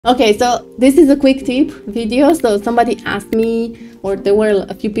Okay, so this is a quick tip video. So somebody asked me, or there were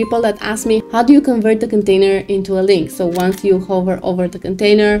a few people that asked me, how do you convert the container into a link? So once you hover over the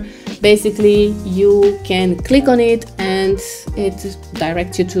container, basically you can click on it and it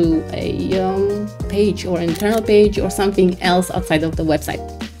directs you to a page or internal page or something else outside of the website.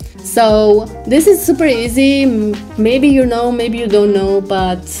 So this is super easy. Maybe you know, maybe you don't know,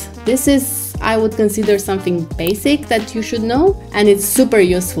 but this is, I would consider, something basic that you should know, and it's super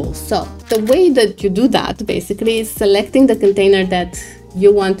useful. So the way that you do that basically is selecting the container that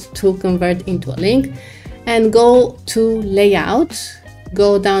you want to convert into a link and go to layout,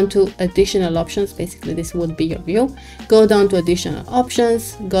 go down to additional options. Basically this would be your view. Go down to additional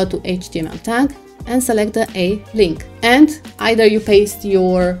options, go to HTML tag and select the A link, and either you paste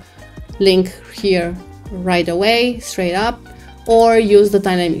your link here right away straight up, or use the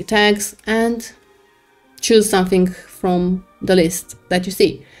dynamic tags and choose something from the list that you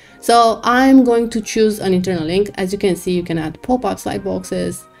see. So I'm going to choose an internal link. As you can see, you can add pop-ups,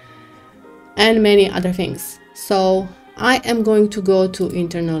 lightboxes, and many other things. So I am going to go to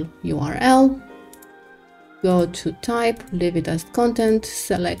internal URL, go to type, leave it as content,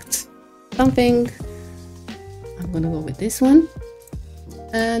 select something. I'm gonna go with this one,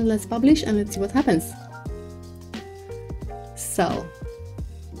 and let's publish and let's see what happens. So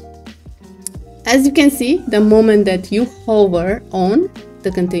as you can see, the moment that you hover on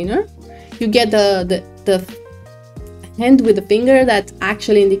the container, you get the hand with the finger that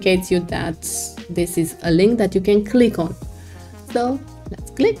actually indicates you that this is a link that you can click on. So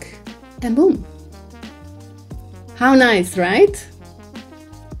let's click and boom. How nice, right?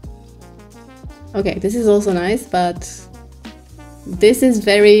 Okay, this is also nice, but this is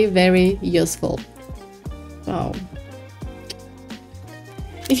very, very useful. So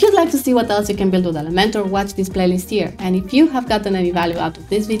if you'd like to see what else you can build with Elementor, watch this playlist here. And if you have gotten any value out of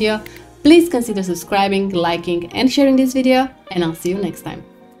this video, please consider subscribing, liking, and sharing this video, and I'll see you next time.